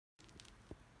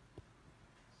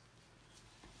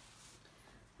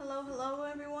Hello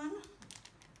everyone.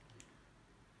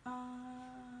 Okay,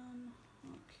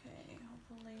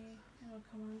 hopefully it'll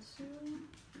come on soon.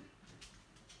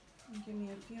 Give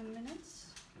me a few minutes.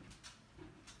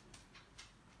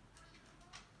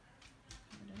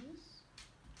 There it is.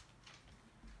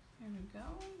 Here we go.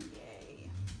 Yay.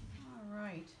 All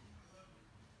right.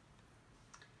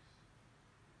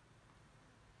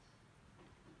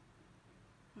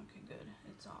 Okay, good.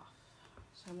 It's off.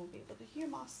 So I won't be able to hear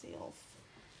myself.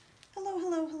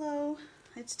 Hello.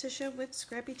 It's Tisha with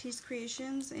Scrappy Tees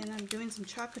Creations, and I'm doing some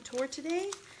Chalk Couture today.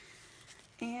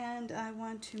 And I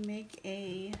want to make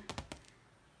a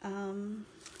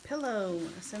pillow,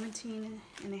 a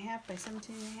 17.5 by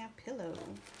 17.5 pillow.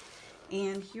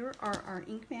 And here are our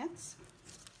ink mats.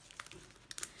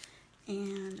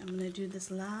 And I'm going to do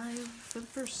this live for the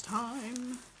first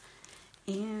time.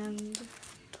 And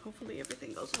hopefully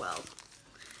everything goes well.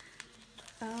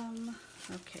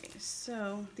 Okay,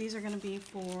 so these are going to be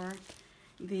for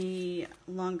the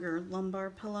longer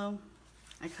lumbar pillow.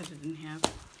 I cut it in half,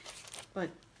 but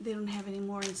they don't have any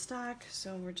more in stock,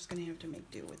 so we're just going to have to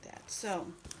make do with that. So,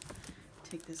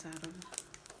 take this out of the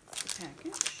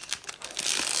package.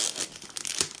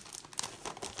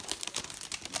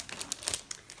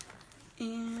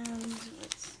 And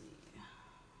let's see.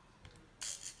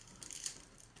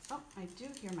 Oh, I do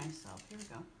hear myself. Here we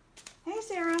go. Hey,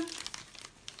 Sarah.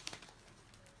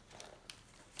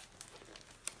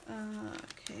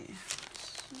 Okay.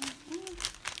 So,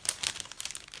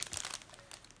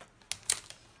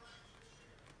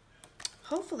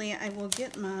 hopefully I will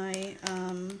get my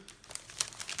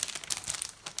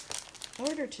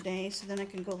order today, so then I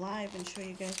can go live and show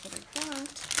you guys what I got.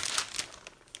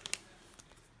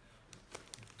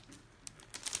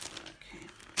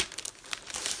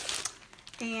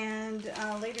 Okay. And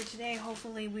later today,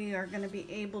 hopefully we are going to be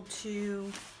able to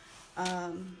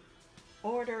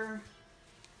order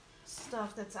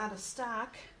stuff that's out of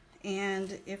stock.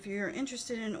 And if you're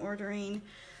interested in ordering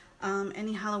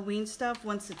any Halloween stuff,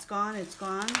 once it's gone, it's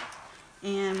gone.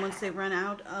 And once they run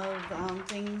out of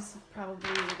things, probably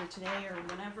either today or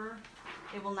whenever,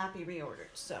 it will not be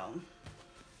reordered. So,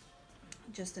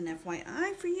 just an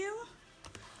FYI for you.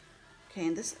 Okay,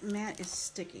 and this mat is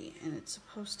sticky, and it's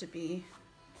supposed to be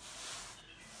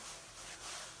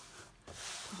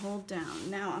hold down.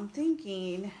 Now, I'm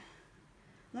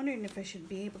wondering if I should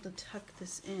be able to tuck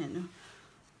this in,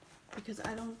 because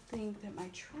I don't think that my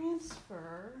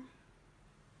transfer,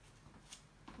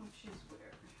 which is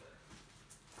weird.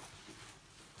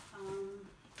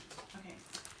 Okay,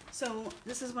 so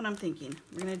this is what I'm thinking.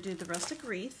 We're gonna do the rustic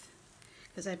wreath,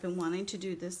 because I've been wanting to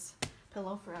do this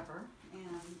pillow forever,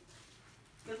 and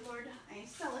good Lord, I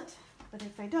sell it, but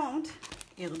if I don't,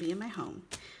 it'll be in my home.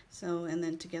 So, and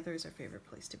then together is our favorite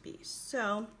place to be.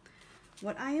 So,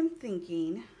 what I am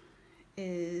thinking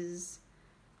is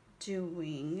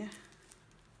doing,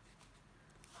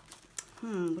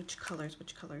 which colors?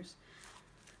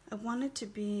 I want it to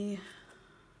be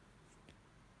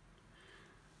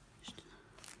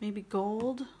maybe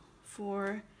gold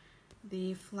for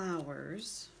the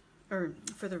flowers, or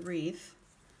for the wreath,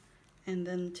 and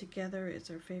then together is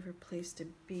our favorite place to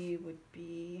be would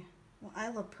be, well, I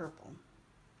love purple,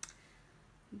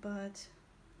 but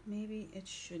maybe it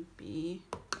should be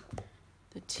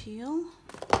the teal.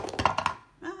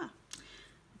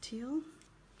 Teal.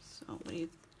 So what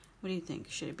do you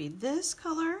think? Should it be this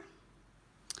color?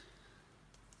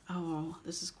 Oh,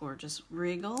 this is gorgeous.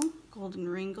 Regal, golden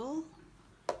ringle,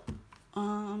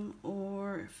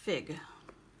 or fig.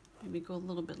 Maybe go a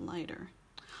little bit lighter.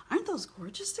 Aren't those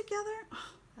gorgeous together?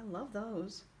 Oh, I love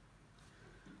those.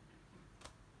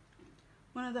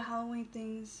 One of the Halloween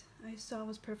things I saw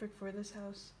was perfect for this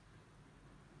house.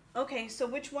 Okay, so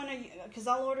which one are you, because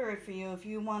I'll order it for you if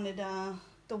you wanted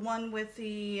the one with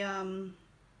the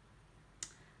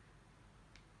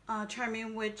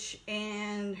Charming Witch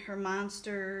and her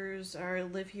monsters, or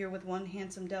live here with one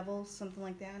handsome devil, something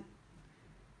like that.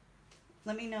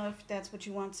 Let me know if that's what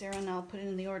you want, Sarah, and I'll put it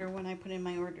in the order when I put in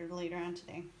my order later on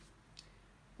today.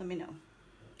 Let me know.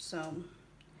 So,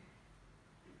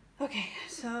 okay,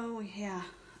 so yeah.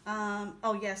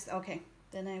 Oh yes, okay.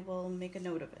 Then I will make a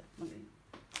note of it.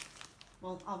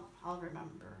 Well, I'll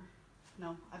remember.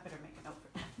 No, I better make a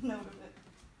note of it.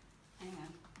 Hang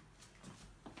on.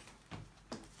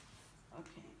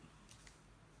 Okay.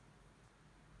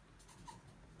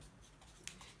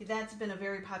 That's been a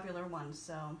very popular one,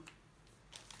 so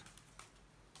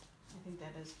I think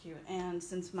that is cute. And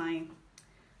since my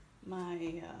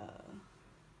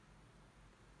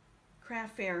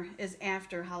craft fair is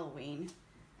after Halloween,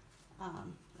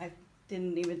 I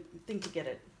didn't even think to get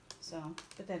it. So,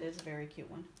 but that is a very cute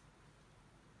one.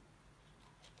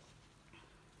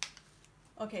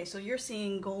 Okay, so you're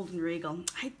seeing Golden Regal.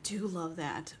 I do love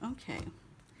that. Okay.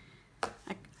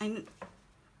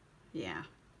 Yeah,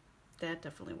 that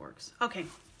definitely works. Okay,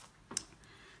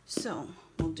 so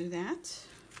we'll do that.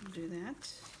 We'll do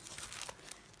that.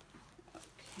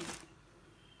 Okay.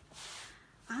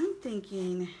 I'm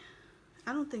thinking,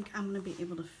 I don't think I'm going to be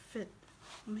able to fit,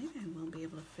 well, maybe I will be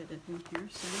able to fit it in here,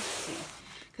 so let's see.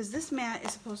 Because this mat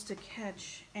is supposed to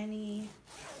catch any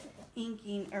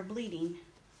inking or bleeding,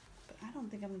 but I don't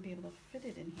think I'm going to be able to fit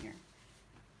it in here.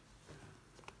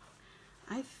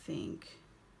 I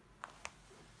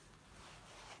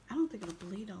don't think it'll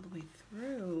bleed all the way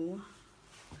through.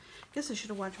 I guess I should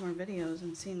have watched more videos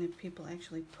and seen if people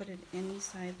actually put it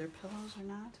inside their pillows or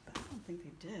not, but I don't think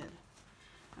they did.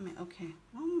 I mean, okay,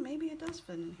 well, maybe it does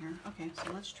fit in here. Okay,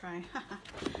 so let's try.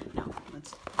 No,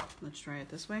 let's try it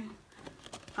this way.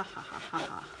 Ha ha ha ha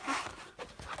ha.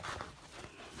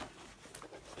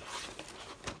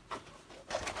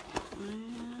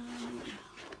 And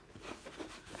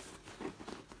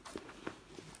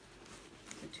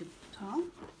is it too tall?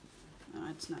 No,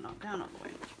 it's not all down all the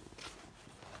way.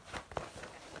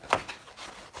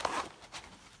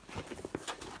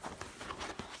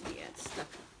 Yeah, it's stuck.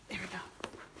 There we go.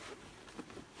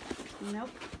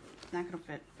 Nope, not gonna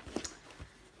fit.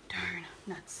 Darn,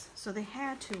 nuts. So they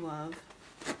had to have,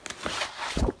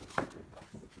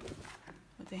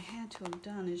 what they had to have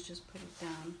done is just put it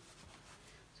down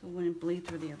so it wouldn't bleed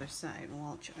through the other side.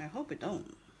 Well, I hope it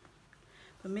don't.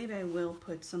 But maybe I will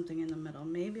put something in the middle.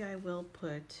 Maybe I will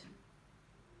put,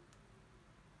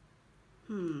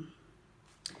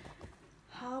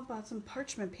 how about some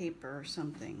parchment paper or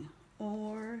something?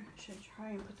 Or should I try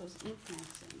and put those ink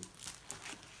mats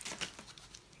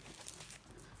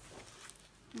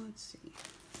in? Let's see.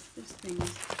 This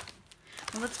thing's,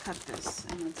 well, let's cut this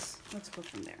and let's go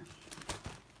from there.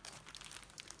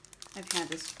 I've had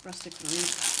this rustic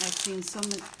leaf. I've seen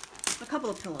a couple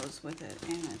of pillows with it,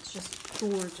 and it's just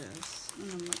gorgeous.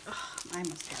 And I'm like, oh, I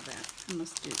must have that. I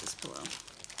must do this pillow.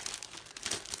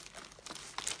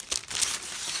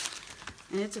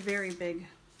 And it's a very big,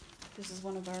 this is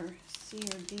one of our C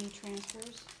or D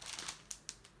transfers.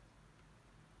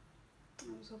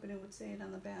 I was hoping it would say it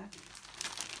on the back.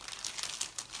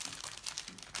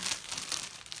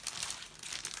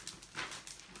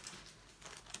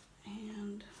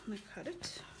 And I'm going to cut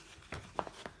it.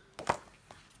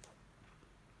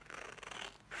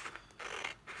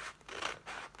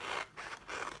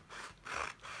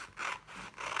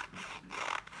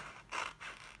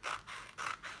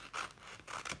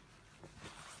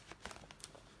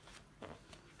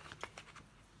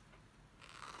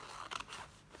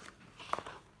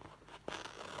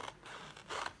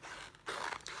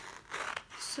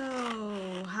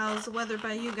 So, how's the weather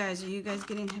by you guys? Are you guys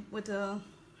getting hit with the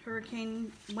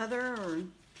hurricane weather or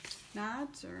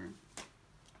not? Or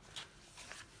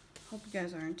hope you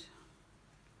guys aren't.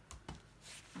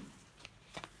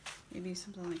 Maybe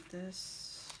something like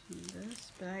this and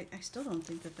this, but I still don't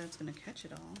think that that's going to catch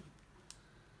it all.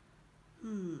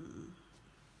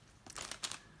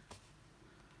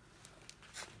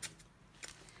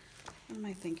 What am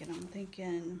I thinking? I'm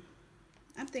thinking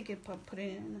putting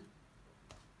in.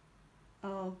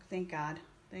 Oh, thank God.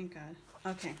 Thank God.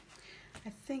 Okay.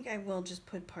 I think I will just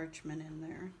put parchment in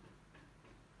there.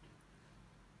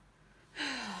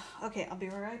 Okay, I'll be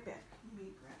right back. Let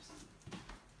me grab some.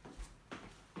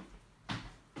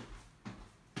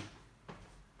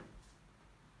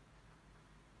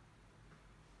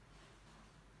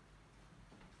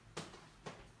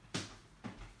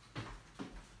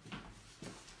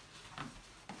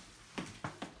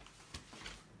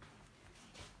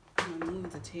 I'm gonna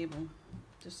move the table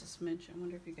just a smidge. I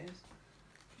wonder if you guys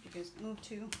move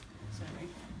too. Sorry.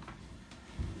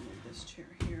 Move this chair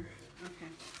here. Okay.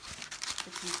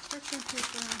 Get some parchment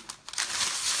paper.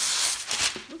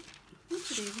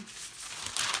 Oopsie-daisy.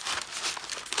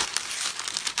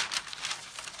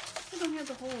 I don't have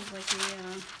the holes like the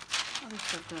other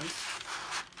stuff does.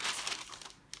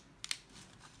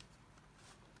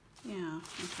 Yeah,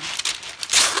 okay.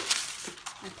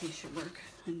 That piece should work,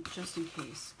 and just in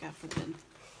case, God forbid.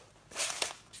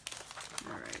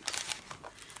 Alright.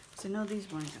 So I know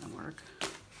these weren't going to work.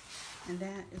 And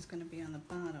that is going to be on the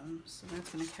bottom, so that's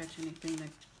going to catch anything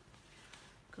that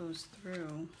goes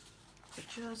through. But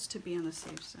just to be on the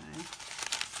safe side.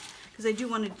 Because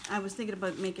I was thinking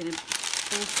about making it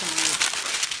both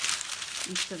sides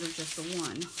instead of just the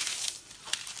one.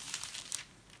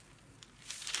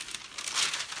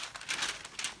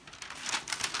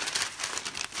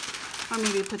 Or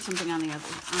maybe put something on the other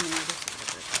side of it.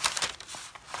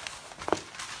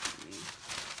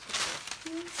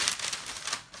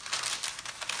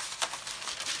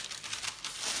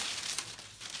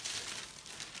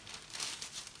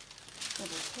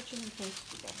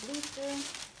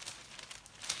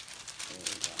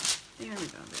 There we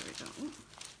go, there we go.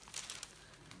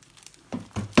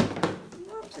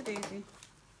 Whoopsie daisy.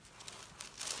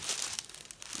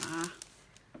 Ah,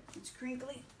 it's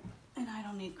crinkly, and I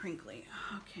don't need crinkly.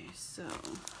 Okay, so.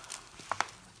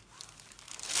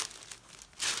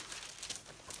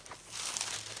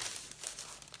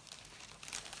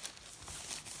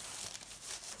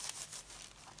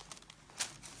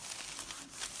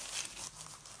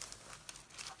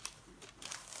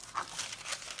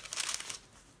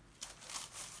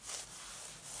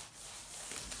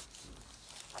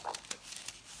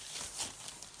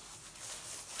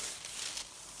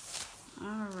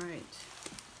 All right,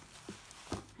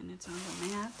 and it's on the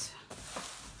mat.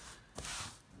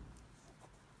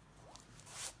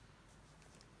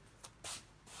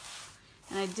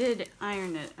 And I did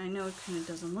iron it. I know it kind of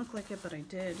doesn't look like it, but I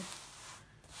did.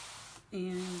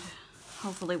 And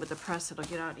hopefully with the press it'll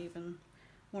get out even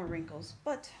more wrinkles,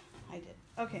 but I did.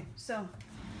 Okay, so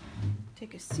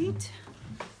take a seat,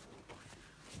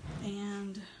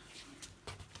 and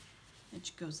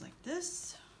it goes like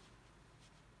this.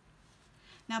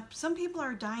 Now, some people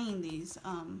are dyeing these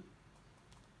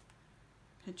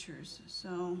pictures, so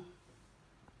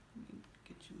let me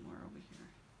get you more over here.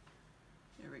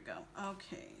 There we go.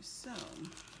 Okay, so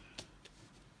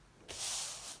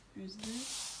here's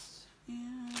this,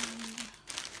 and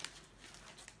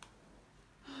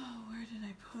oh, where did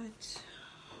I put?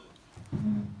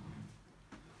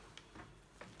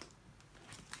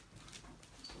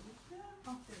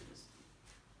 Oh, there it is.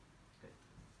 Good.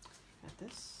 Got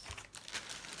this.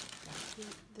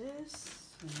 This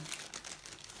and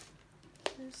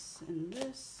this and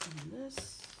this and this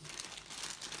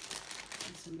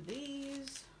and some of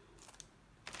these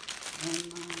and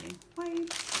my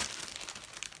whites.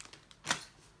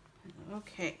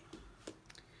 Okay,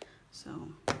 so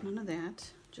none of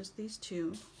that, just these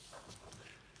two,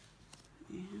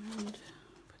 and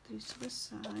put these to the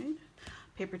side.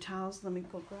 Paper towels, let me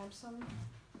go grab some.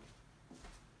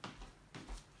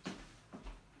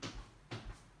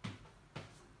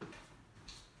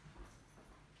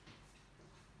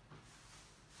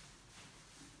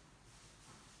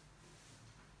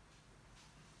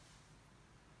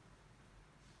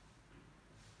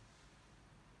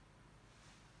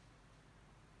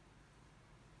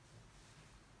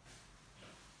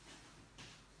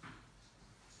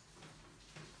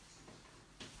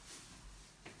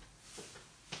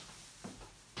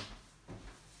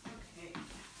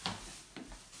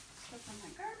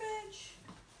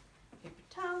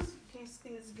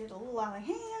 Things get a little out of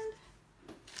hand.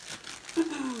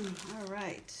 All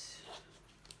right.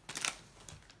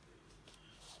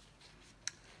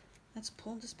 Let's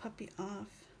pull this puppy off.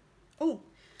 Oh,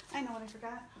 I know what I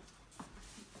forgot.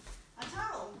 A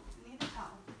towel. I need a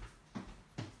towel.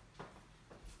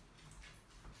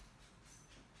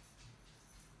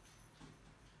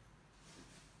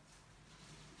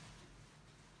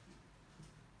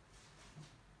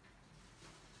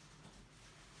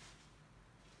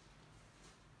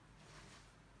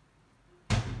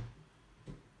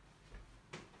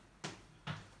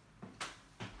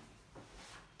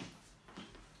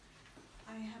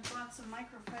 I have bought some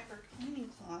microfiber cleaning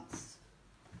cloths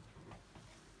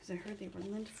because I heard they were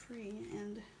lint free,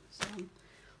 and so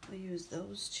I'll use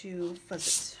those to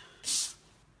fuzz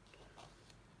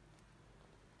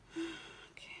it.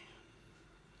 Okay.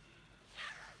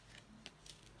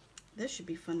 This should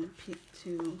be fun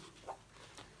to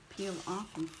peel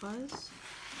off and fuzz.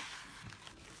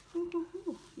 Ooh, ooh,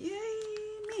 ooh. Yay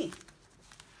me!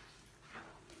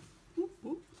 Ooh,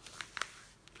 ooh.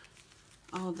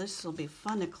 Oh, this will be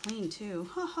fun to clean too.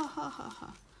 Ha ha ha ha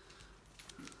ha.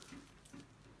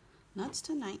 Nuts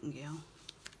to Nightingale.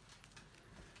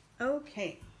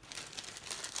 Okay.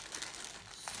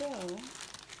 So,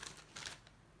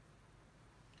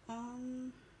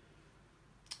 and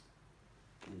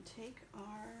take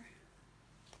our,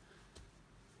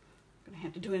 I'm gonna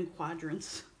have to do it in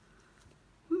quadrants.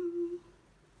 Woo.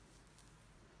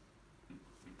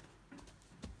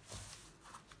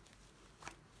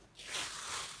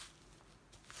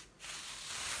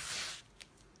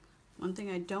 One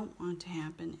thing I don't want to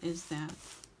happen is that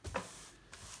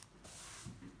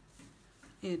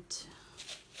it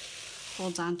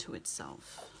holds onto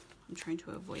itself. I'm trying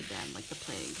to avoid that like the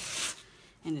plague.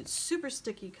 And it's super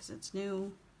sticky because it's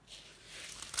new.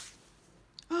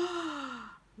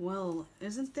 Well,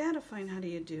 isn't that a fine how do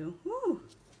you do? Woo!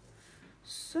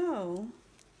 So,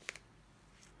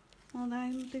 well,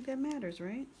 I don't think that matters,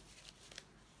 right?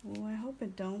 Well, I hope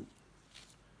it don't.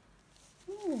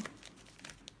 Ooh.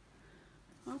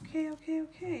 Okay, okay,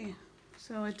 okay.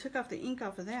 So I took off the ink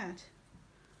off of that.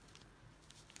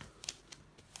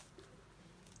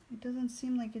 I it doesn't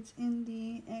seem like it's in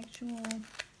the actual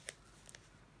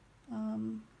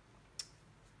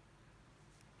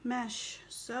mesh,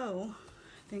 so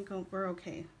I think we're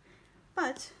okay.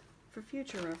 But for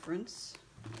future reference,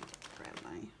 grab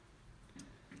my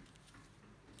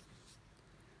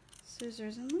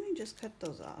scissors and let me just cut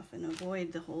those off and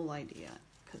avoid the whole idea,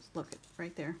 because look, it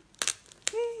right there.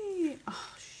 Yay! Oh,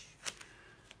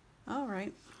 all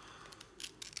right.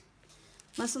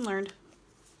 Lesson learned.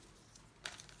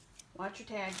 Watch your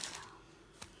tags.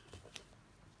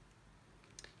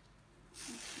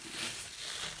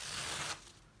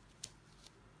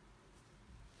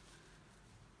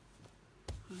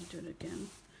 I'll do it again.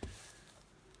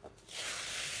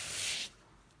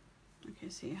 Okay,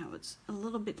 see how it's a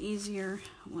little bit easier.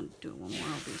 I want to do one more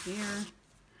over here.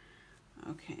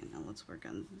 Okay, now let's work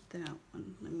on that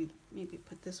one. Let me maybe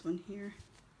put this one here.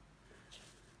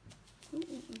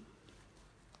 Ooh.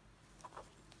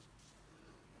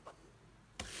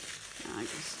 I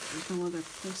guess there's no other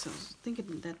place. I was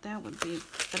thinking that that would be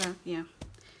better. Yeah.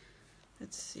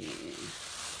 Let's see.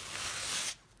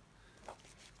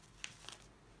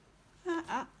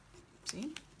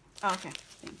 See? Oh, okay.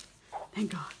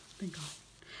 Thank God. Thank God.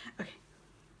 Okay.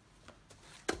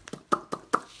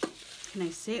 Can I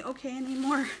say okay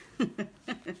anymore?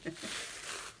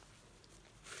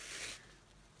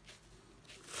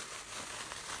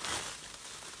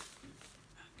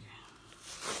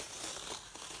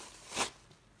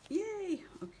 Yay!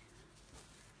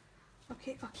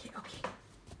 Okay. Okay.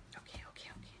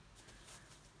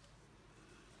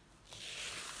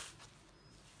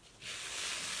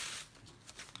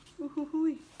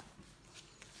 Woohoo-hooey.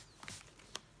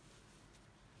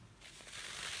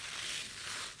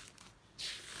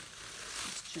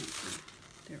 Just gently.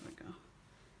 There we go.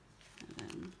 And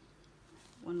then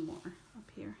one more up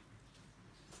here.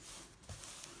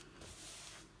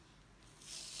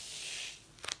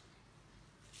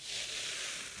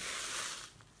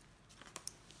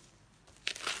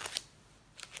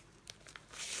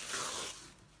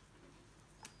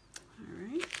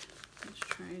 Alright, let's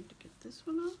try to get this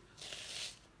one off.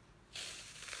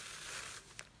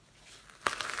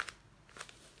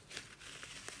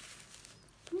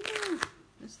 Ooh,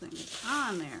 this thing is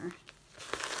on there.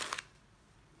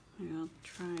 Maybe I'll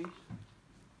try. There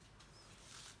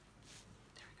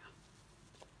we go.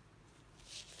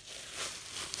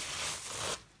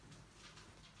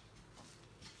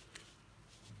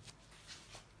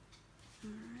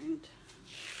 Alright.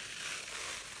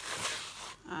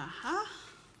 Uh-huh.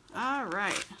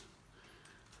 Alright.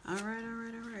 Alright.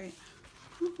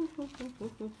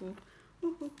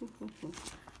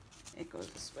 It goes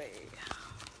this way.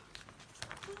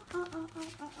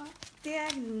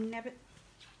 Dag nabbit.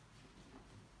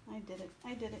 I did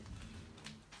it.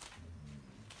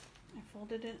 I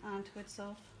folded it onto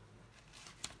itself.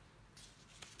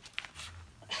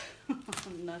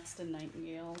 Nuts to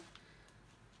Nightingale.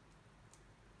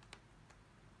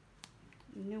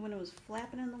 Knew when it was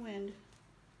flapping in the wind.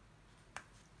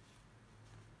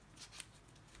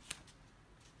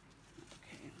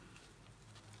 Okay.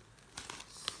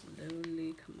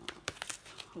 Slowly come off,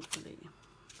 hopefully.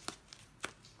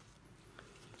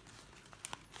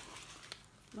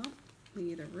 Well,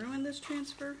 we either ruin this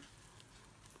transfer,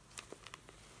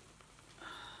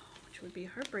 which would be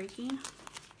heartbreaking.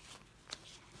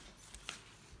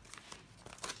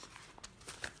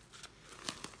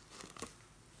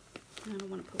 I don't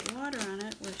want to put water on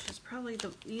it, which is probably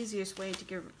the easiest way to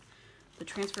get the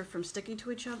transfer from sticking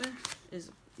to each other,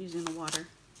 is using the water.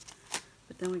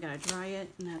 But then we gotta dry it,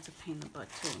 and that's a pain in the butt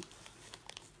too.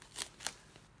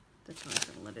 That's why I'm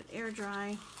gonna let it air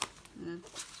dry. And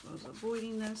I was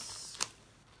avoiding this.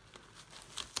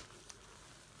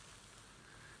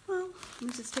 Well, at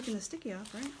least it's taking the sticky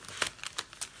off, right?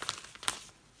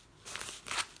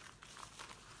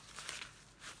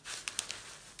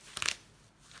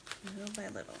 Little by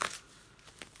little.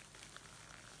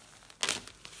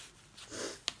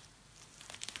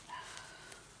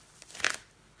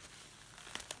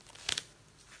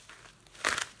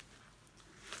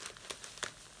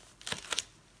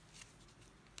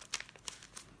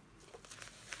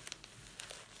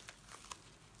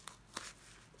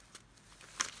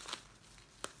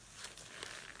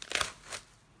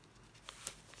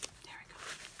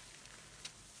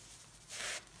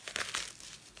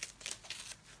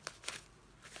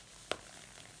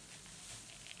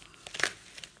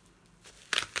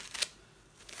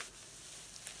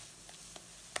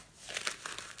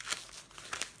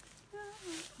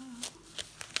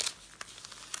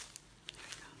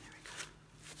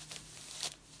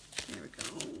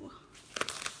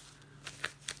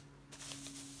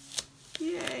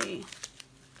 Yay!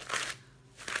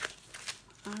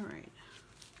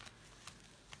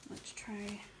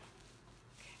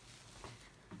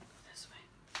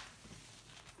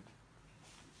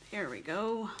 There we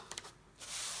go.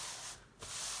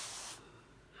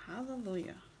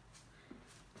 Hallelujah.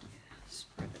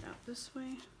 Spread it out this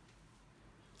way.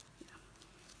 Yeah.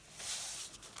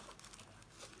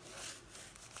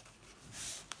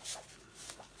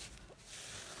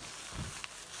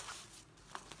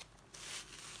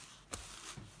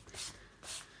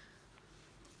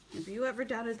 If you ever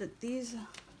doubted that these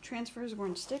transfers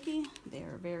weren't sticky, they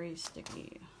are very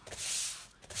sticky.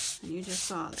 And you just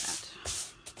saw that.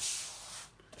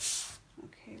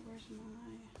 Okay, where's my,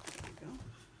 there we go.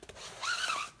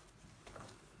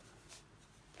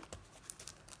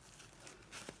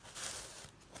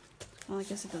 Well, I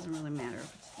guess it doesn't really matter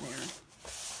if it's there.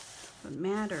 What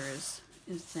matters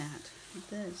is that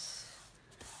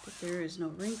there is no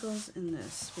wrinkles in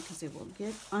this, because it will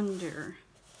get under,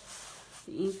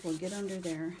 the ink will get under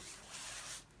there.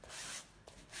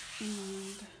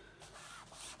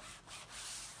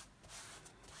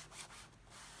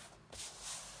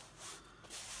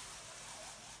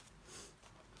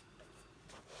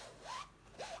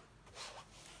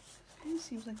 And it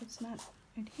seems like it's not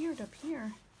adhered up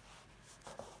here.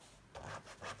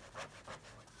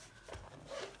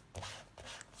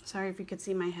 Sorry if you could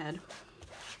see my head.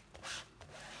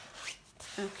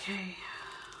 Okay.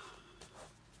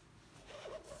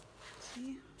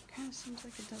 See, kind of seems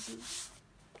like it doesn't.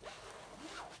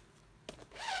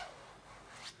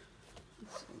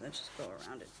 So let's just go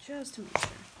around it just to make sure.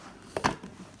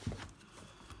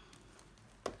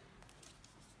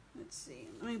 Let's see.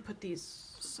 Let me put these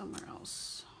somewhere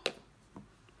else.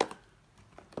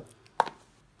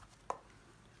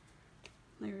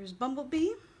 There's Bumblebee,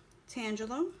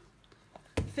 Tangelo,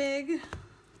 Fig,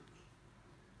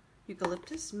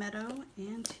 Eucalyptus, Meadow,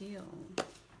 and Teal.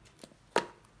 Put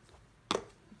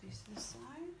these to the side.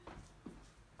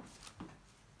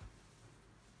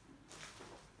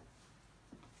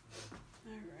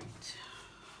 All right.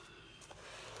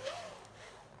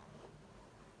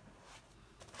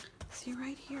 See,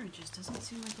 right here, it just doesn't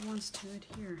seem like it wants to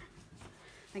adhere.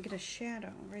 I get a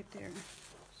shadow right there.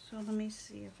 So let me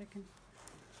see if I can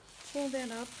pull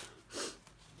that up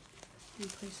and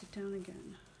place it down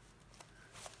again.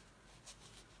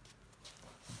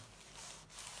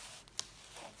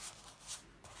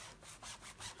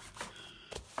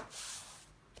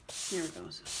 There it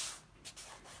goes.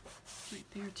 Right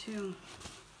there too.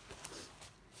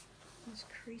 This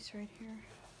crease right here.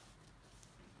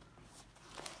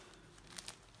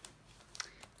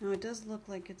 Now it does look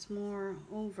like it's more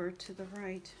over to the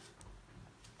right,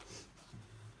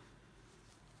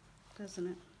 doesn't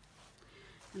it?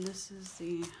 And this is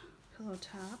the pillow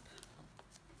top.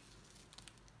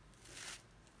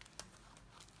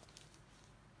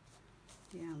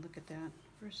 Yeah, look at that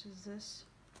versus this.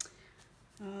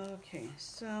 Okay,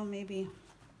 so maybe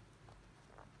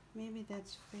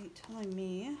that's fate telling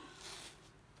me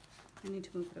I need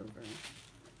to move it over.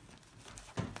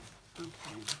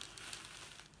 Okay.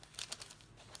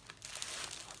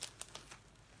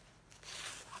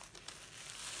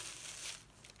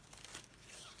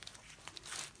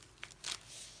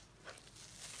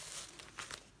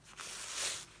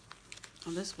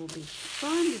 Well, this will be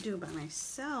fun to do by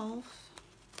myself.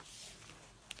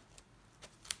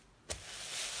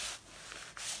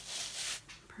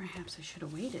 Perhaps I should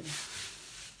have waited.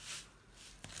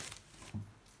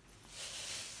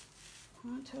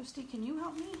 Come on, Toasty, can you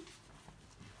help me?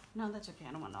 No, that's okay.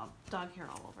 I don't want dog hair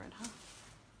all over it, huh?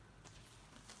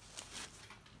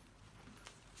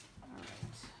 All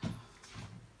right.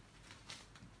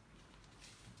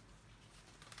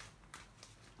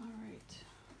 All right.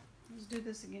 Let's do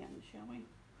this again, shall we?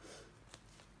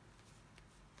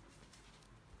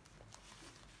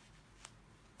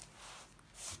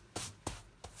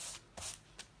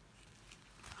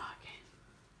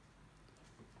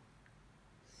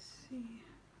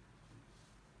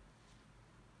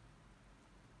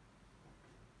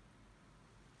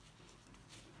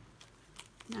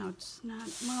 Now it's not,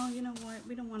 well, you know what?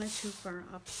 We don't want it too far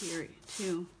up here,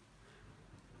 too.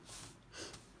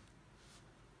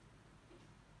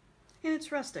 And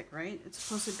it's rustic, right? It's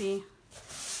supposed to be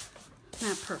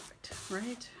not perfect,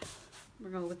 right?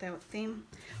 We'll go with that theme.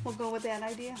 We'll go with that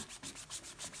idea.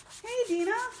 Hey,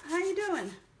 Dina, how you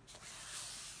doing?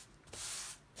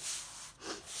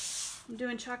 I'm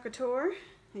doing Chalk Couture.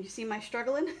 You see my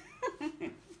struggling?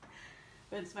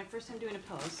 But it's my first time doing a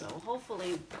pillow, so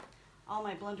hopefully all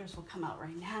my blunders will come out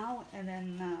right now, and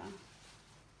then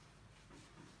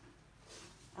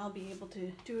I'll be able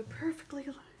to do it perfectly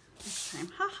next time.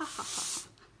 Ha ha ha ha.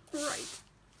 Right.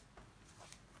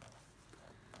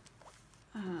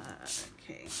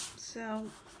 Okay, so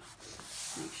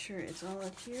make sure it's all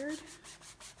adhered.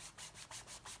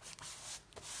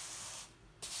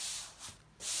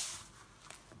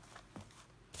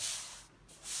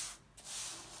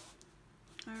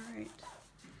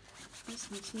 This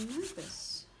makes me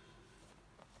nervous.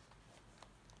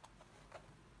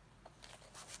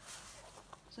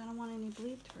 So I don't want any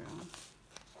bleed through.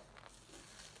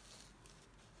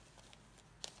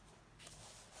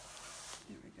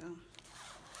 There we go.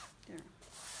 There.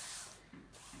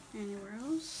 Anywhere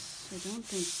else? I don't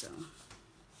think so.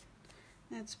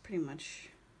 That's pretty much,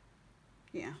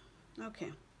 yeah.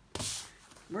 Okay.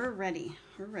 We're ready.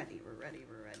 We're ready. We're ready.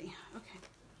 We're ready. Okay.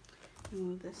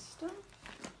 Move this stuff.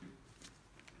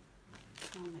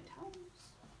 On my towels.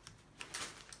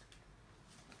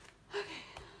 Okay.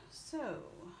 So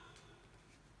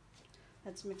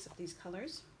let's mix up these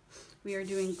colors. We are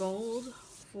doing gold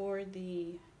for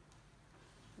the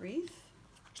wreath,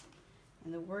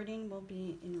 and the wording will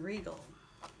be in regal.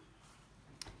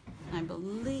 And I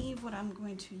believe what I'm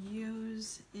going to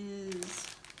use is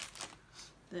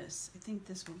this. I think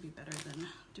this will be better than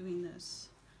doing this.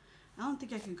 I don't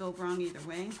think I could go wrong either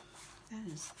way. That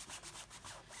is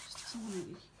just doesn't want to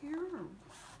hear.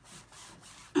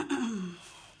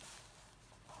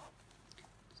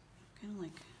 Kind of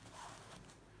like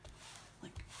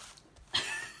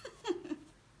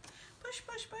push,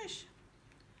 push, push.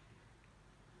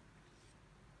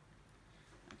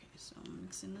 Okay, so I'm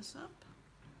mixing this up.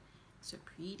 So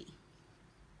pretty.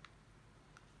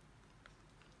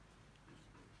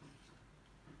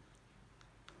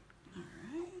 All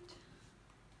right.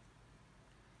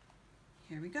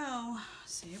 Here we go.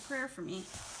 Say a prayer for me.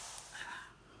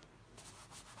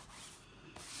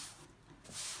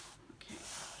 Okay.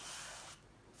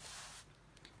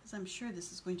 Because I'm sure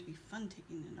this is going to be fun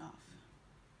taking it off.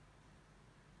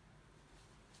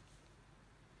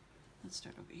 Let's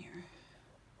start over here.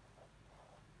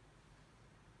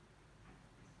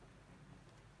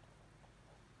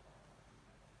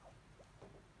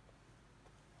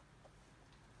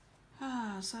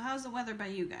 So how's the weather by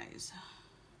you guys?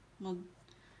 Well,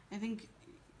 I think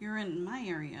you're in my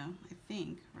area, I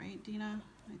think, right, Dina?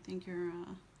 I think you're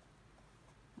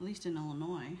at least in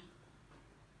Illinois.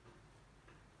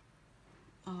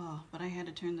 Oh, but I had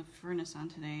to turn the furnace on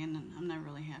today, and I'm not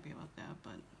really happy about that,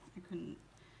 but I couldn't.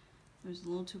 It was a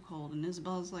little too cold, and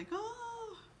Isabella's like,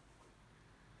 oh,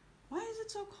 why is it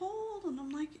so cold? And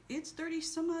I'm like, it's 30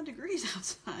 some odd degrees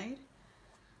outside.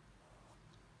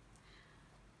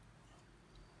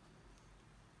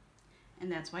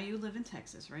 And that's why you live in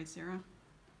Texas, right, Sarah?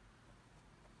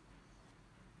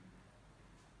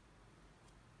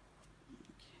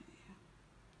 Okay.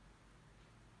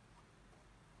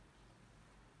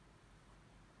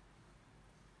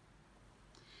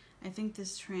 I think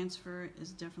this transfer is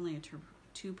definitely a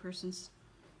two-person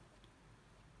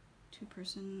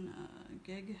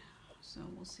gig. So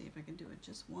we'll see if I can do it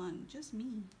just one, just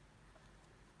me.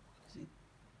 Because I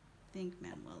think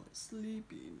Manuel is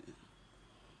sleeping.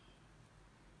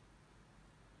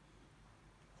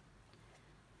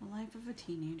 The life of a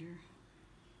teenager.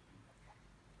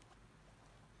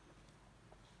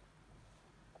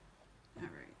 All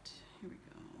right, here we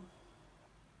go.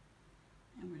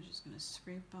 And we're just gonna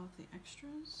scrape off the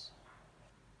extras.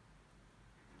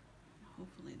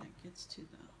 Hopefully that gets to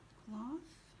the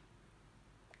cloth.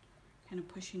 Kind of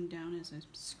pushing down as I'm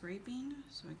scraping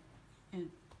so it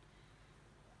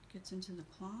gets into the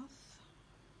cloth.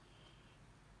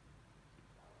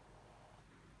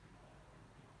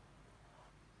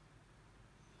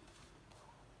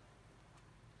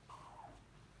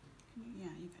 Yeah,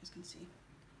 you guys can see.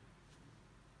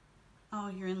 Oh,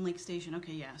 you're in Lake Station.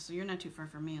 Okay, yeah, so you're not too far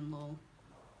from me in Lowell.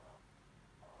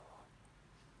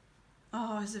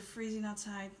 Oh, is it freezing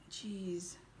outside?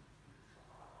 Jeez.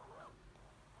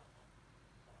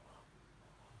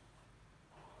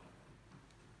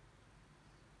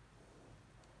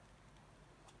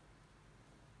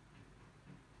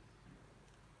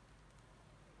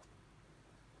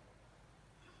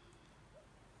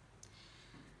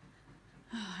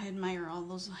 I admire all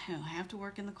those who have to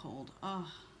work in the cold. Oh,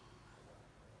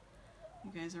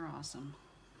 you guys are awesome.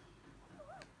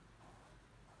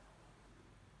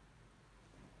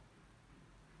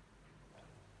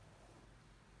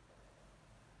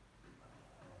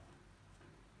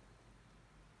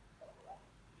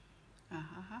 Ah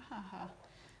ha ha ha ha.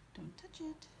 Don't touch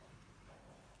it.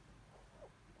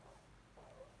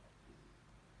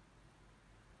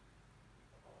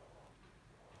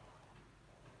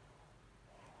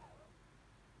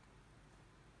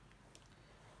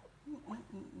 Ooh, ooh,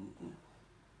 ooh, ooh, ooh.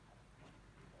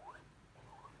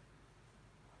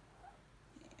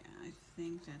 Yeah, I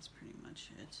think that's pretty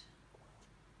much it.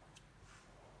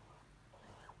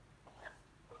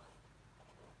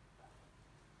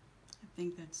 I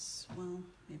think that's, well,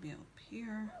 maybe up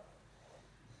here.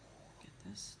 Get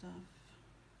this stuff.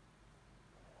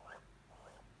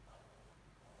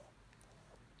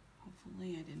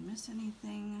 Hopefully I didn't miss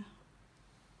anything.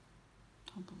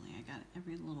 Hopefully I got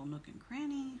every little nook and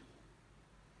cranny.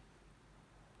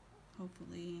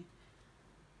 Hopefully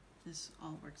this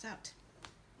all works out.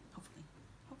 Hopefully.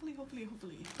 Hopefully, hopefully,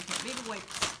 hopefully. Okay, baby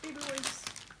wipes. Baby wipes.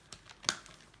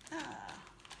 Ah.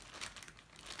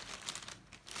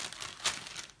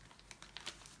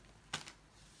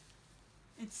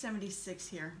 It's 76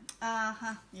 here.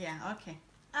 Uh-huh. Yeah, okay.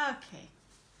 Okay.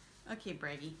 Okay,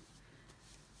 Braggy.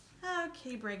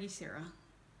 Okay, Braggy Sarah.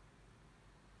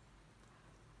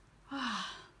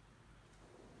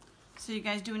 So you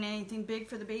guys doing anything big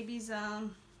for the baby's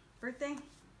birthday?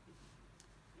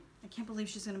 I can't believe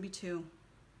she's gonna be 2.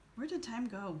 Where did time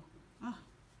go? Oh.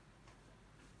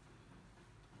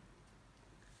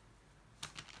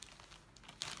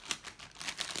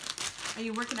 Are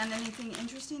you working on anything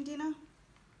interesting, Dina?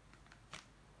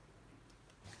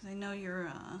 Because I know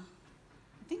you're,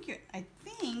 I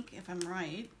think, if I'm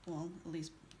right, well, at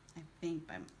least I think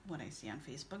by what I see on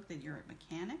Facebook, that you're a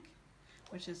mechanic,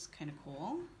 which is kind of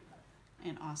cool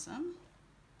and awesome.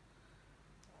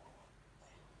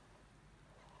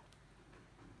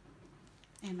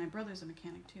 And my brother's a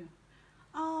mechanic too.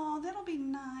 Oh, that'll be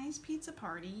nice. Pizza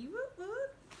party. Woot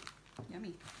woot.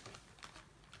 Yummy.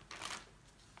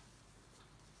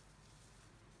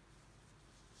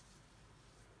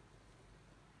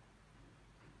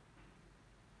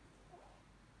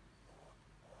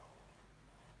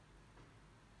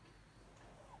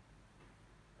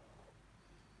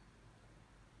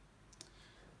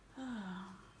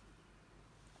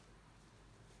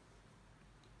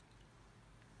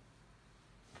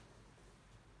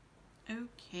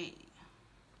 Okay.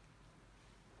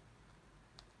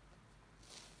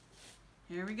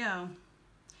 Here we go.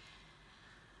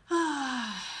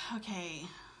 Okay.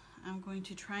 I'm going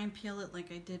to try and peel it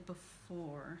like I did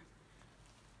before.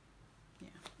 Yeah.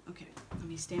 Okay. Let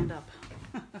me stand up.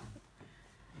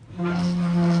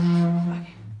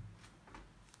 Okay.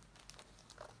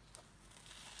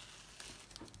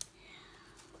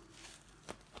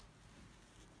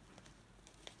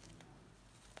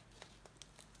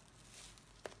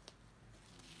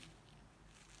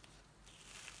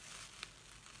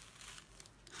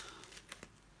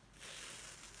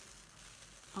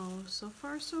 Oh, so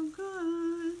far so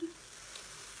good.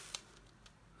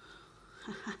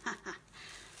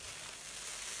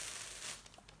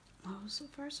 Oh, so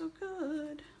far so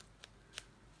good.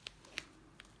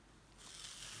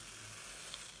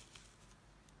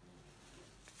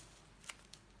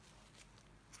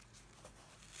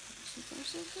 So far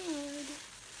so good.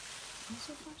 Oh,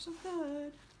 so far so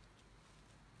good.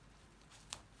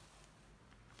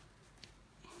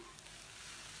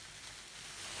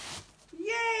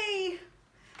 Yay!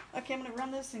 Okay, I'm gonna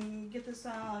run this and get this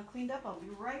cleaned up. I'll be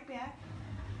right back.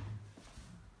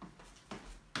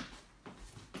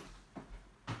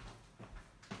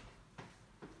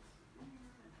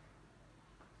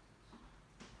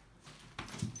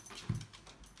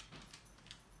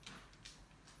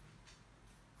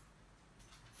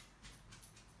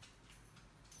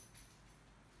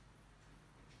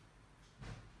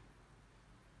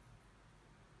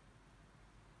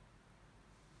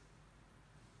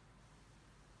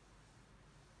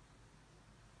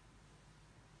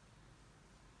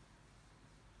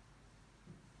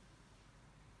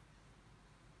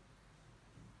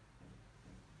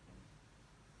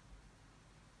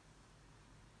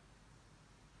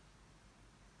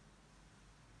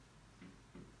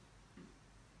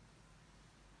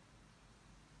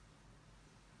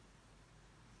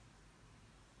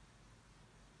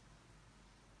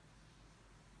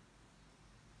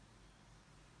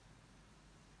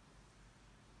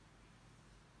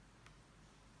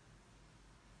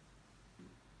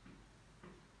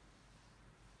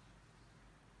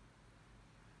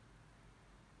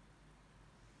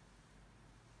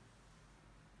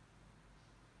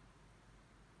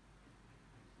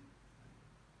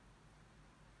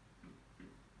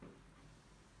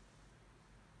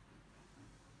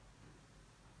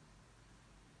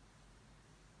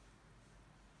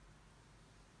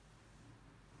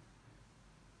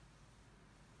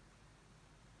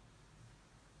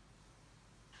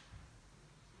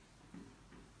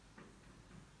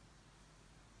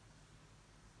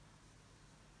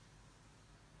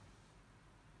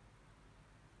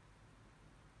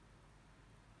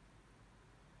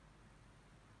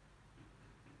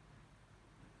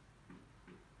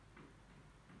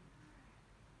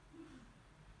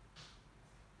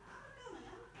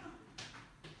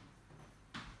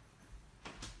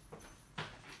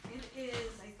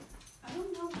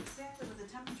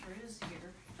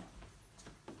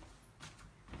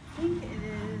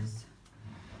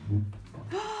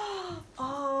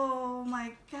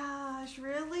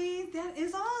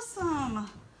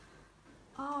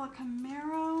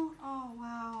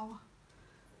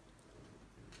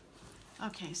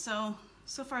 Okay, so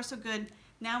far so good.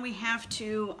 Now we have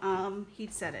to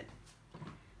heat set it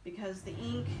because the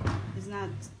ink is not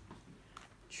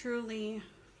truly,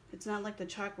 it's not like the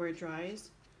chalk where it dries.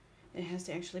 It has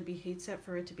to actually be heat set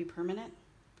for it to be permanent.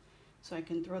 So I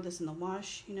can throw this in the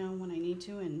wash, you know, when I need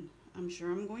to, and I'm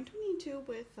sure I'm going to need to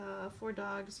with 4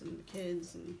 dogs and the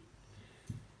kids and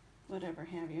whatever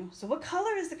have you. So what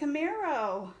color is the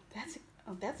Camaro?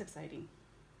 That's exciting.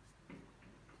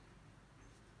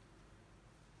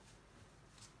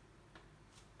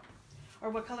 Or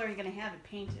what color are you going to have it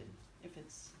painted if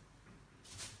it's...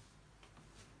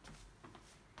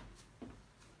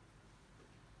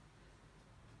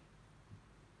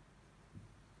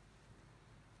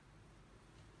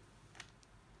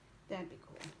 That'd be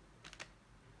cool.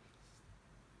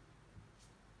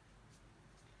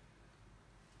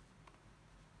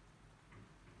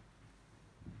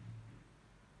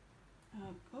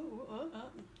 And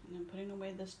I'm putting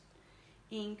away this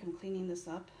ink. I'm cleaning this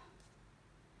up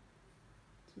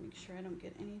to make sure I don't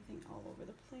get anything all over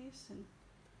the place. And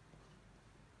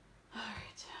all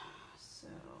right, so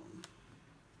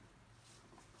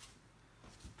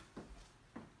get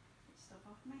stuff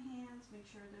off my hands. Make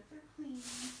sure that they're clean.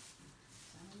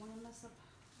 I don't want to mess up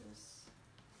this.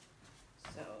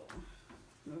 So,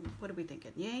 what are we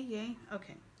thinking? Yay, yay.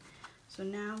 Okay. So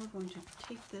now we're going to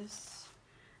take this.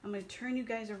 I'm going to turn you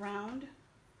guys around.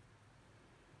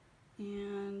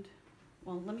 And,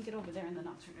 well, let me get over there and then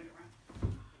I'll turn it around.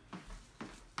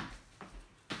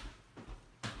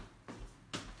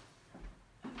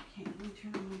 Okay, let me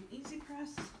turn on my Easy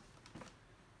Press.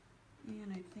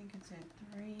 And I think it's at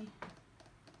 3:15.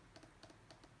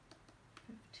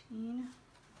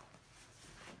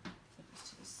 Put this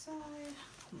to the side.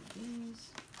 Move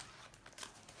these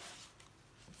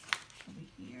over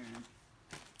here.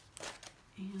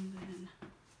 And then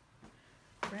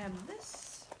grab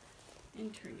this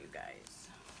and turn you guys.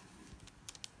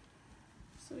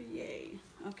 So yay.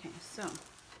 Okay, so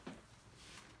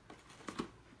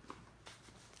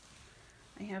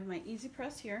I have my Easy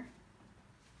Press here.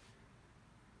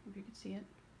 If you can see it.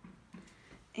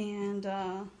 And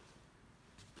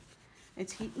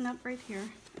it's heating up right here.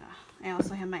 I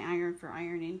also have my iron for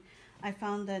ironing. I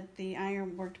found that the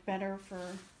iron worked better for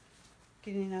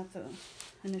getting out the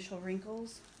initial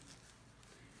wrinkles.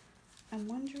 I'm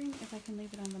wondering if I can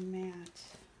leave it on the mat.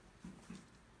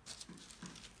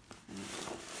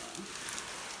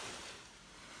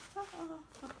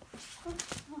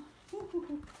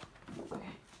 Okay.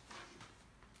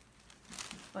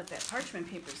 But that parchment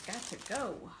paper's got to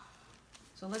go.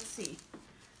 So let's see.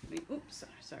 Oops,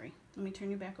 sorry. Let me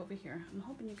turn you back over here. I'm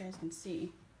hoping you guys can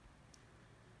see.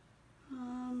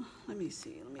 Let me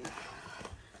see.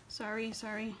 Sorry.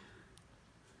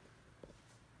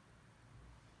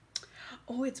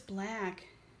 Oh, it's black.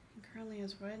 It currently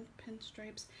has red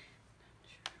pinstripes. Not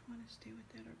sure I want to stay with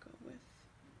that or go with.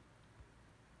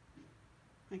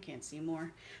 I can't see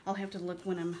more. I'll have to look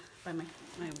when I'm by my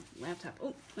laptop.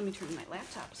 Oh, let me turn my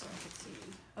laptop so I can see.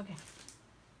 Okay.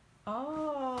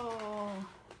 Oh,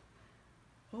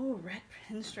 red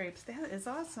pinstripes. That is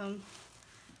awesome.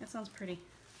 That sounds pretty.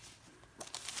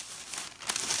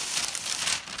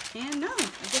 And no,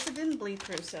 I guess it didn't bleed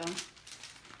through, so,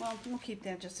 well, we'll keep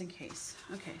that just in case.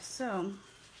 Okay, so,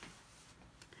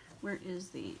 where is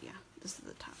the, yeah, this is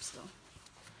the top still.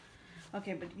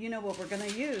 Okay, but you know what we're going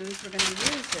to use? We're going to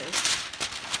use this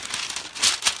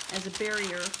as a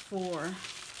barrier for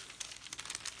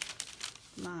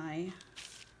my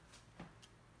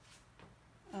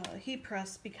heat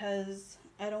press because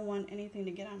I don't want anything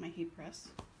to get on my heat press.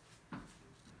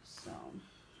 So,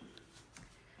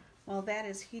 while that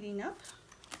is heating up,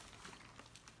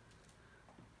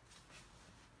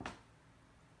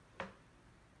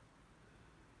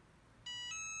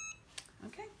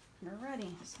 okay, we're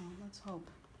ready. So let's hope.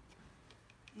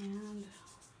 And I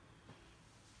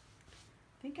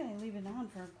think I leave it on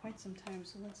for quite some time.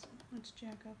 So let's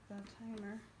jack up the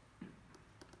timer.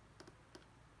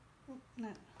 Oh,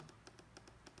 not.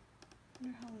 I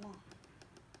wonder how long.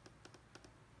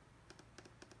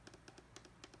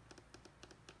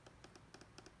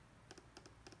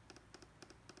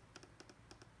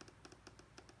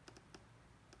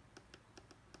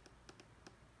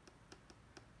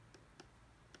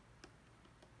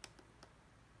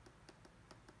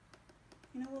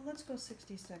 You know what, let's go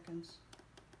 60 seconds.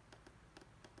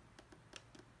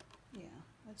 Yeah,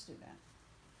 let's do that.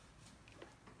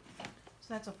 So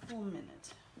that's a full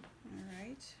minute. All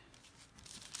right.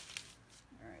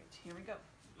 All right, here we go.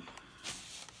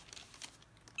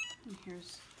 And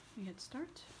we hit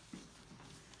start.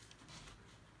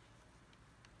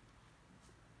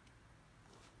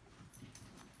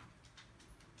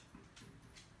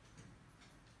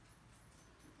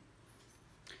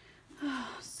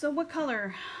 So what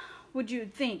color would you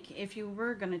think if you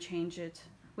were going to change it?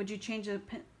 Would you change the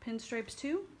pinstripes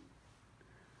too?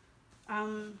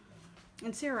 And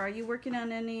Sarah, are you working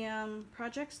on any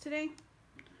projects today?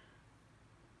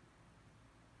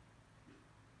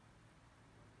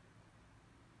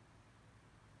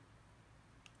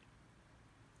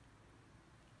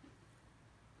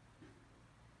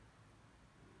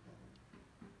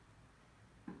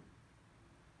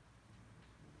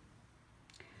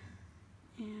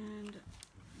 And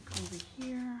go over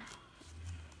here.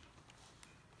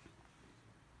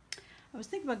 I was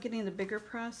thinking about getting the bigger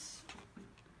press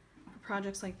for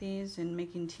projects like these and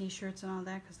making t-shirts and all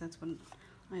that, because that's what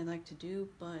I like to do,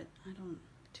 but I don't,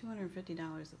 $250 is a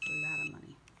lot of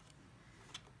money.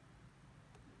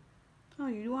 Oh,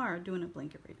 you are doing a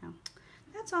blanket right now.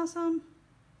 That's awesome.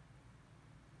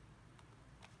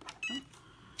 Oh.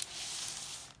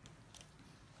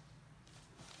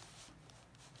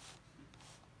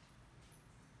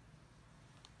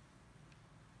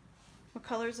 What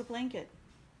color is the blanket?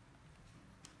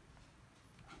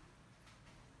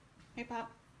 Hey,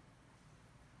 Pop.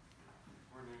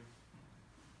 Morning.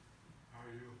 How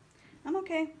are you? I'm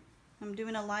okay. I'm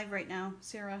doing a live right now.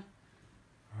 Sarah.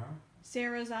 Huh?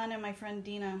 Sarah's on and my friend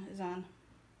Dina is on.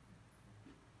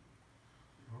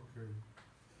 Okay.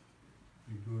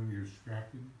 You doing your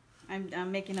scrapping?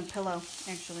 I'm making a pillow,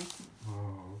 actually.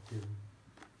 Oh, okay.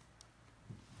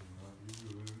 You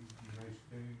doing nice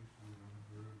things.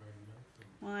 Everybody likes them.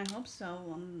 Well, I hope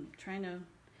so. I'm trying to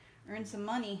earn some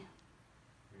money.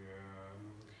 Yeah, I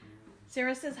know what you mean.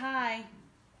 Sarah says hi.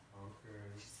 Okay.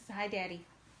 She says hi, Daddy.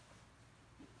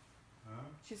 Huh?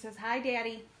 She says hi,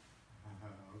 Daddy.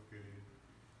 Okay.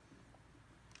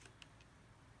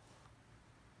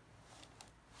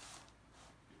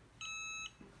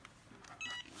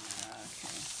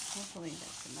 Okay. Hopefully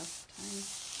that's enough time.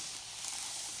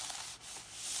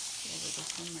 Go over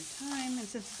this one more time. And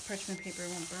since it's parchment paper, it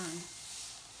won't burn.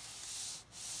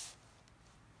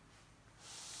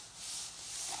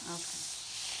 Okay.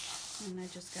 And I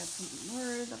just got some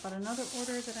word about another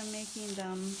order that I'm making.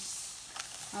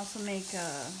 I also make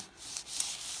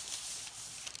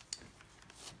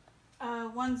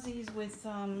onesies with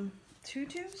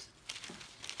tutus.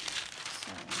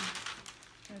 So I'm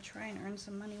gonna try and earn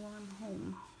some money while I'm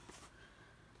home.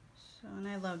 So, and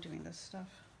I love doing this stuff.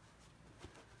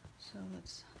 So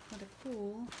let's let it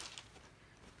cool.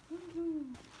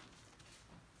 Woohoo.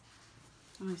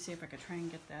 Let me see if I could try and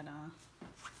get that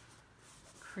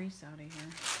crease out of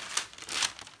here.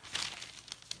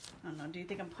 I don't know, do you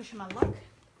think I'm pushing my luck?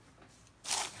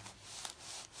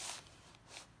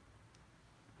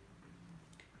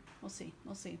 We'll see,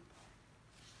 we'll see.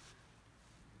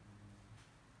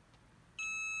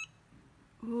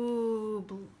 Ooh,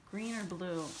 blue, green or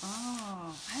blue?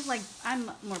 Oh, I'm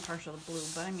more partial to blue,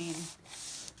 but I mean,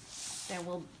 that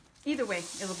will, either way,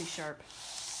 it'll be sharp.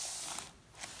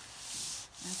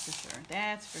 That's for sure,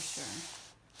 that's for sure.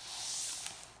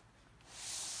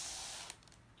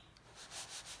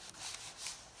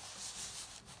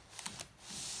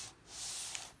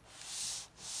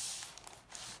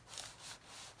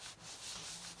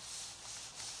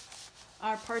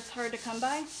 Are parts hard to come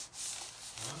by?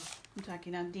 Huh? I'm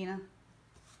talking to Dina.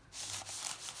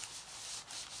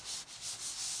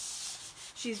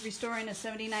 She's restoring a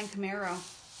 79 Camaro.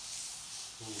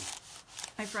 Cool.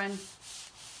 My friend.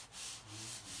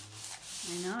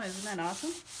 I know, isn't that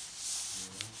awesome?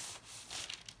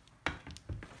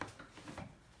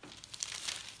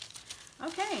 Yeah.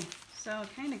 Okay, so I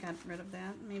kind of got rid of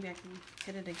that. Maybe I can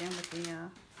hit it again with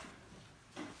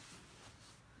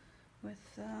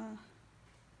the,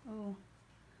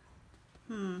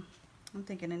 I'm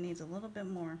thinking it needs a little bit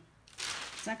more.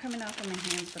 It's not coming off of my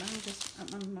hands, but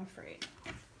I'm afraid.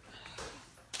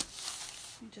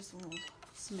 Just a little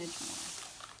smidge more.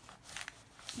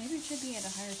 Maybe it should be at a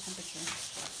higher temperature.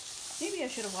 Maybe I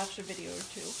should have watched a video or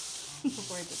two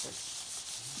before I did this.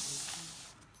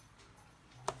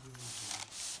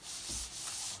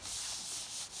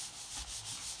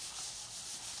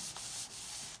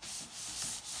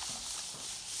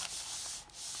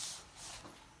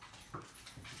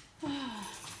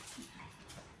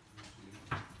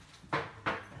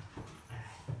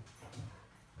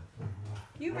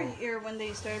 You were here when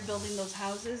they started building those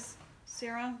houses,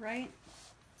 Sarah, right?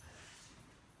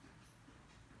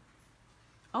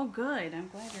 Oh, good. I'm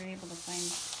glad you're able to find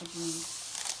what you need.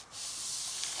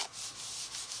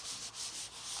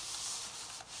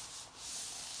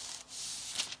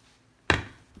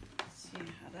 Let's see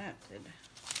how that did.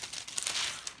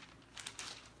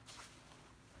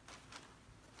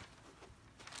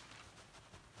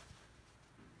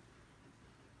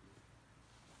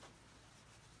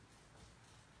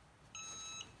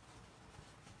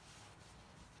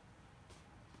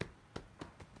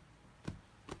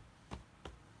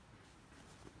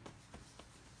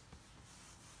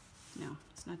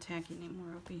 not tacky anymore.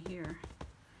 It'll be here.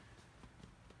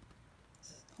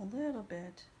 Just a little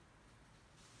bit.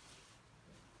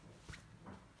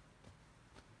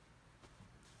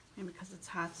 And because it's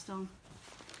hot still,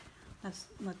 let's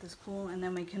let this cool, and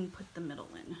then we can put the middle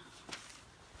in.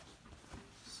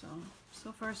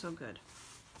 So far so good.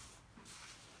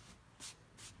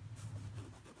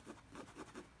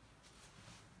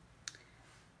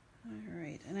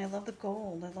 Alright, and I love the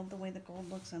gold. I love the way the gold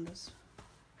looks on this.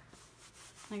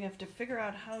 I have to figure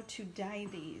out how to dye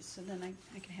these so then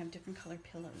I can have different colored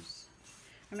pillows.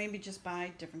 Or maybe just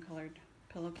buy different colored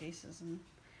pillowcases and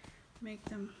make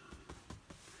them.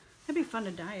 It'd be fun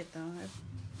to dye it though.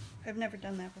 I've never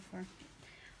done that before.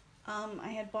 I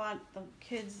had bought the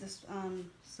kids this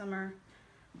summer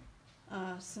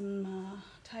some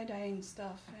tie-dyeing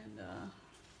stuff, and I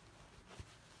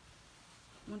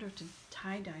wonder if to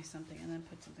tie-dye something and then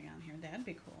put something on here. That'd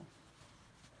be cool.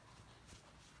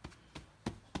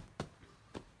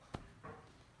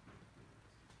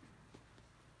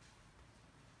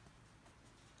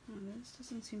 Oh, this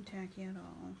doesn't seem tacky at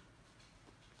all.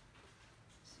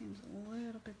 Seems a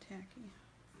little bit tacky.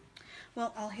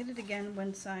 Well, I'll hit it again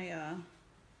once I am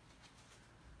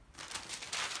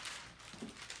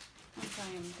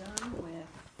done with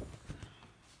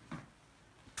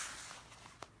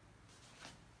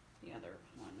the other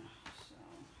one. So,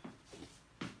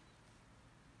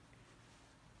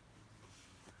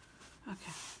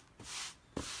 okay.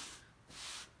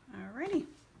 Alrighty.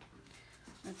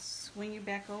 Let's swing you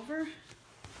back over, and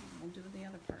we'll do the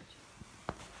other part.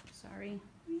 Sorry.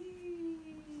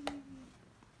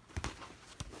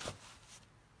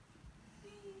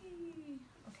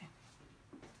 Okay.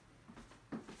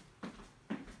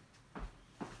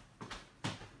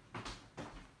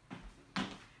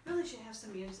 Really should have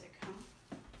some music, huh?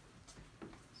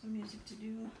 Some music to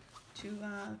do, to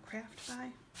craft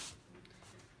by.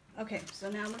 Okay, so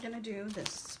now we're going to do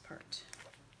this part.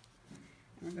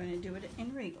 And we're going to do it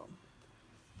in Regal.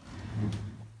 I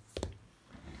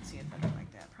can see it better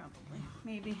like that, probably.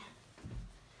 Maybe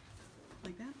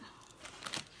like that.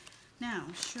 Now,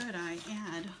 should I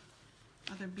add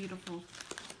other beautiful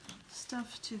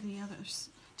stuff to the others,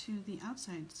 to the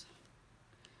outsides?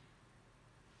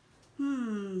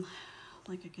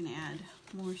 Like I can add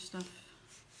more stuff.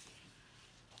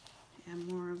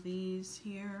 Add more of these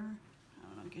here.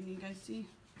 I don't know, can you guys see?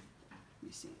 Let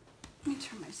me see. Let me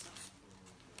turn my stuff.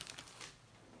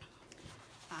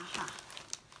 Aha.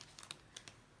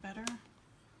 Better?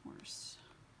 Worse?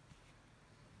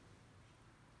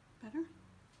 Better?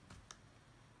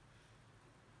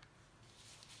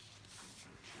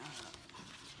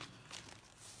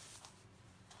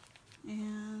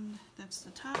 And that's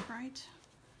the top, right?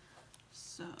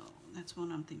 So that's what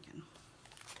I'm thinking.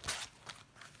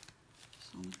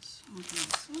 So let's open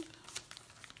this up.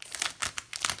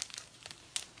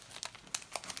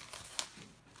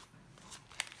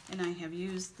 And I have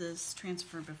used this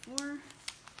transfer before.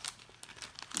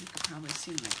 You could probably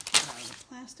see my cut out of the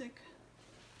plastic.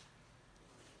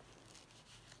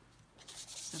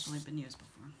 It's definitely been used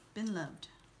before. Been loved.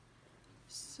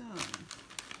 So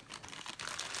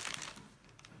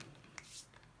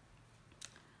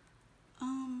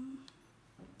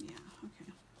yeah,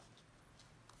 okay.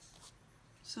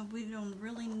 So we don't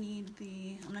really need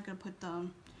the, I'm not going to put the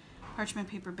parchment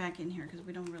paper back in here because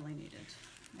we don't really need it,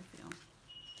 I feel.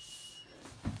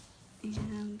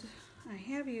 And I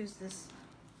have used this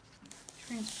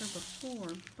transfer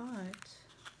before, but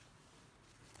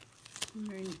I'm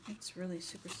wondering, it's really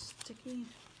super sticky.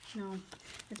 No,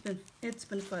 it's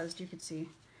been fuzzed, you can see.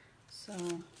 So,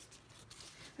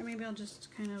 or maybe I'll just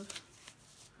kind of,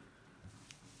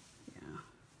 yeah.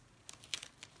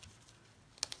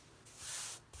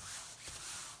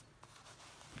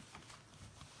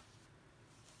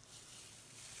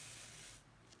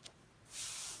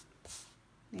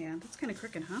 Yeah, that's kind of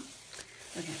crooked, huh?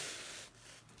 Okay.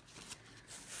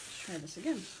 Let's try this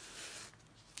again.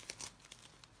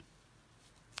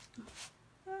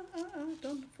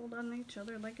 Don't fold on each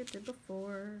other like it did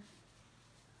before.